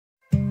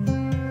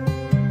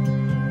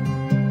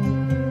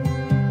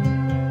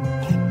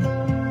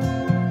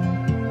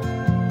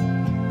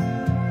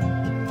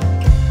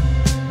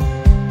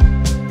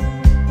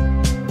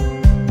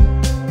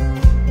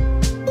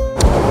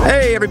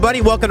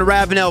everybody, welcome to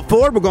Ravenel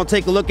Ford. We're going to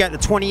take a look at the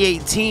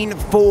 2018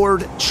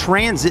 Ford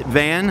Transit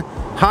van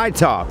high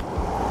top.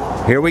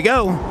 Here we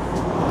go.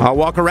 I'll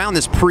walk around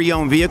this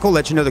pre-owned vehicle,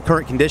 let you know the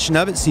current condition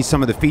of it, see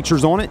some of the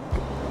features on it,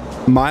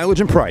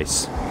 mileage and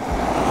price.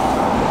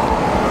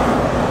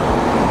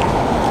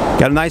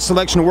 Got a nice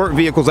selection of work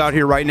vehicles out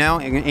here right now,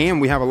 and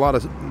we have a lot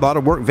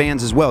of work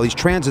vans as well. These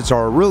Transits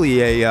are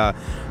really a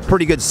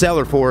pretty good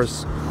seller for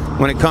us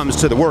when it comes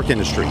to the work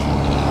industry.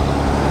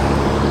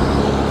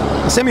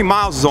 Let's see how many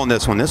miles is on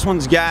this one. This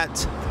one's got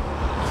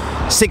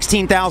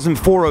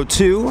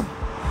 16,402.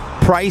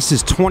 Price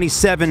is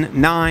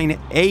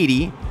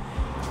 $27,980,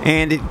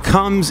 and it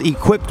comes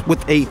equipped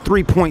with a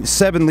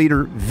 3.7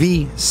 liter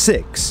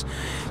V6.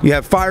 You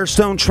have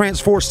Firestone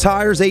Transforce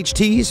tires,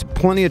 HTs,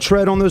 plenty of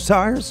tread on those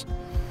tires.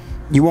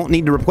 You won't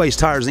need to replace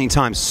tires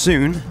anytime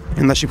soon,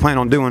 unless you plan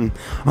on doing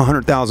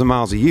 100,000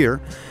 miles a year.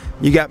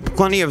 You got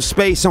plenty of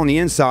space on the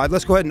inside.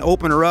 Let's go ahead and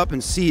open her up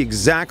and see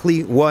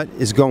exactly what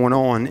is going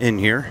on in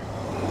here.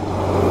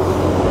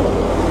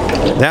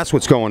 That's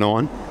what's going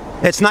on.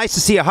 It's nice to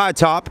see a high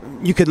top.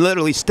 You could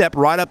literally step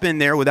right up in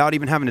there without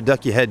even having to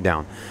duck your head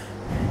down.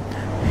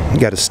 You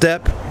got a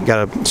step, you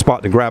got a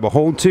spot to grab a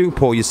hold to,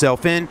 pull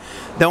yourself in.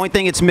 The only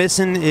thing it's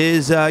missing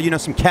is, you know,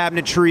 some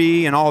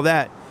cabinetry and all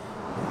that.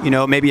 You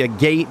know, maybe a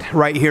gate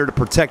right here to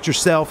protect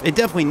yourself. It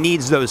definitely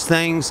needs those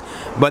things,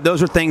 but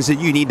those are things that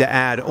you need to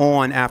add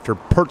on after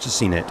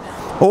purchasing it.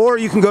 Or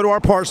you can go to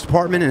our parts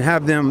department and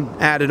have them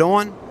added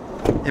on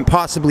and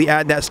possibly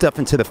add that stuff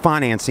into the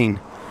financing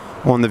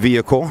on the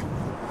vehicle,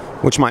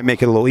 which might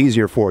make it a little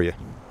easier for you.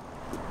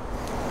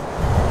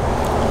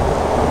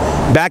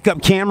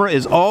 Backup camera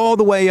is all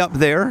the way up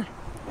there.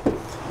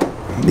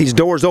 These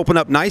doors open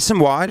up nice and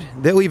wide.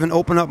 They'll even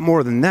open up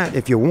more than that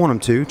if you want them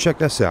to. Check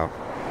this out.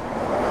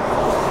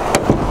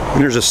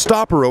 And there's a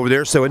stopper over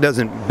there so it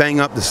doesn't bang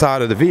up the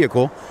side of the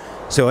vehicle.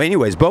 So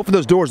anyways, both of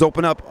those doors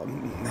open up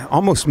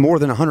almost more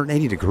than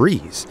 180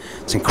 degrees.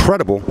 It's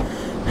incredible.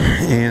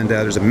 And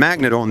there's a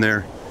magnet on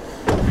there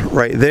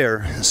right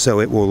there,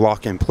 so it will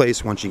lock in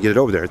place once you get it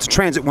over there. It's a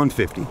Transit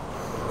 150.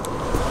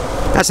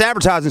 That's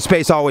advertising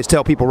space I always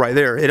tell people right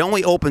there. It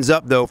only opens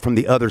up though from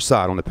the other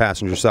side, on the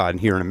passenger side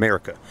here in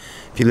America.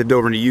 If you lived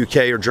over in the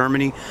UK or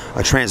Germany,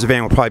 a Transit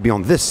van would probably be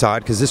on this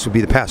side because this would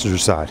be the passenger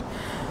side.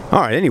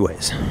 Alright,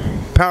 anyways.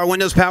 Power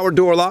windows, power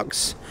door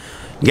locks.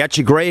 You got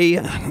your gray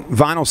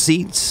vinyl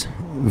seats,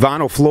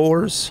 vinyl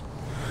floors.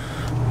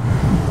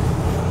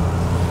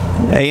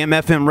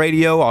 AM/FM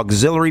radio,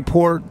 auxiliary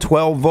port,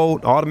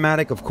 12-volt,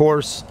 automatic, of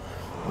course.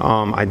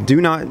 I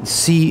do not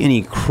see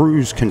any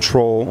cruise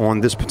control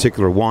on this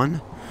particular one.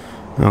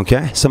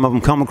 Okay, some of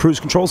them come with cruise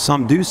control,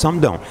 some do,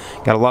 some don't.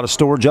 Got a lot of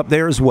storage up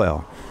there as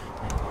well.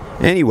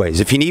 Anyways,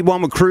 if you need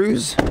one with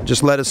cruise,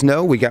 just let us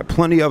know. We got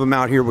plenty of them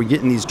out here. We're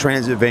getting these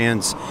Transit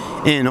vans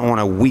in on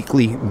a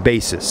weekly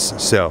basis.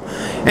 So,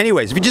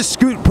 anyways, if you're just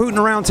pooting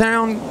around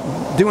town,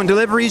 doing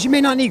deliveries, you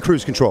may not need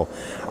cruise control.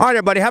 All right,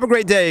 everybody, have a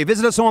great day.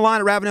 Visit us online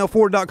at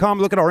ravenelford.com.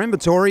 Look at our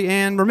inventory.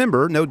 And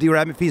remember, no dealer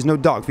admin fees, no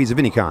dog fees of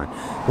any kind.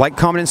 Like,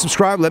 comment, and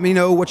subscribe. Let me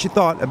know what you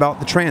thought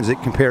about the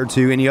Transit compared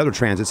to any other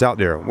Transits out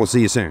there. We'll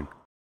see you soon.